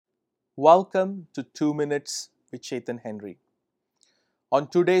Welcome to 2 Minutes with Chetan Henry. On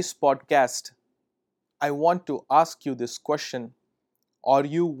today's podcast, I want to ask you this question: are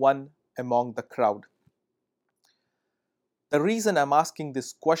you one among the crowd? The reason I'm asking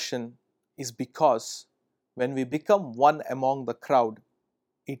this question is because when we become one among the crowd,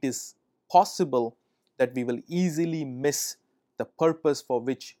 it is possible that we will easily miss the purpose for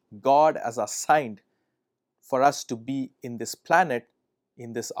which God has assigned for us to be in this planet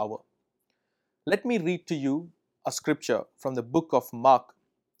in this hour. Let me read to you a scripture from the book of Mark,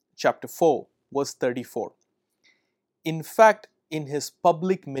 chapter 4, verse 34. In fact, in his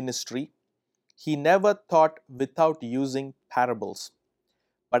public ministry, he never taught without using parables.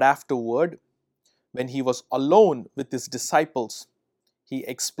 But afterward, when he was alone with his disciples, he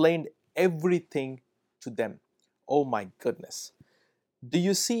explained everything to them. Oh my goodness. Do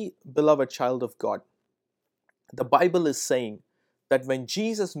you see, beloved child of God? The Bible is saying that when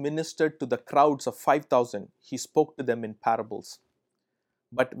Jesus ministered to the crowds of 5,000, he spoke to them in parables.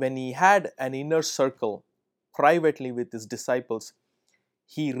 But when he had an inner circle privately with his disciples,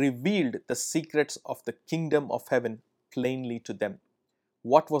 he revealed the secrets of the kingdom of heaven plainly to them.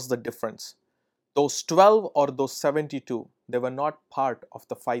 What was the difference? Those 12 or those 72, they were not part of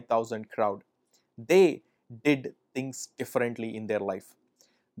the 5,000 crowd. They did things differently in their life.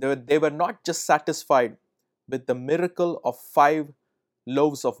 They were not just satisfied with the miracle of 5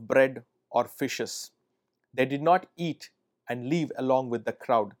 loaves of bread or fishes. They did not eat and leave along with the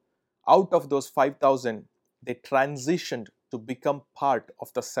crowd. Out of those 5,000, they transitioned to become part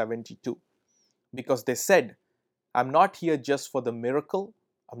of the 72 because they said, I'm not here just for the miracle.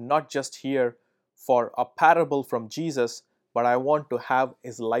 I'm not just here for a parable from Jesus, but I want to have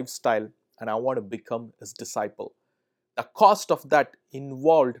his lifestyle and I want to become his disciple. The cost of that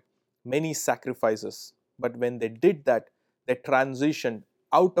involved many sacrifices, but when they did that, they transitioned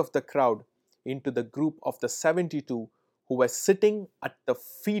out of the crowd into the group of the 72 who were sitting at the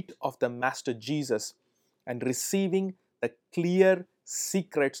feet of the Master Jesus and receiving the clear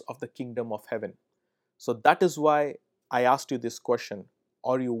secrets of the kingdom of heaven. So that is why I asked you this question: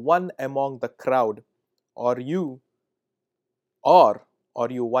 are you one among the crowd, or or are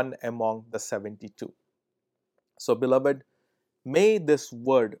you one among the 72? So, beloved, may this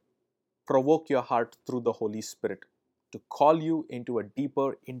word provoke your heart through the Holy Spirit to call you into a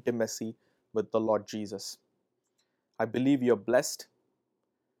deeper intimacy with the Lord Jesus. I believe you're blessed.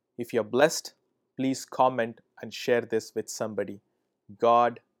 If you're blessed, please comment and share this with somebody.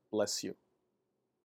 God bless you.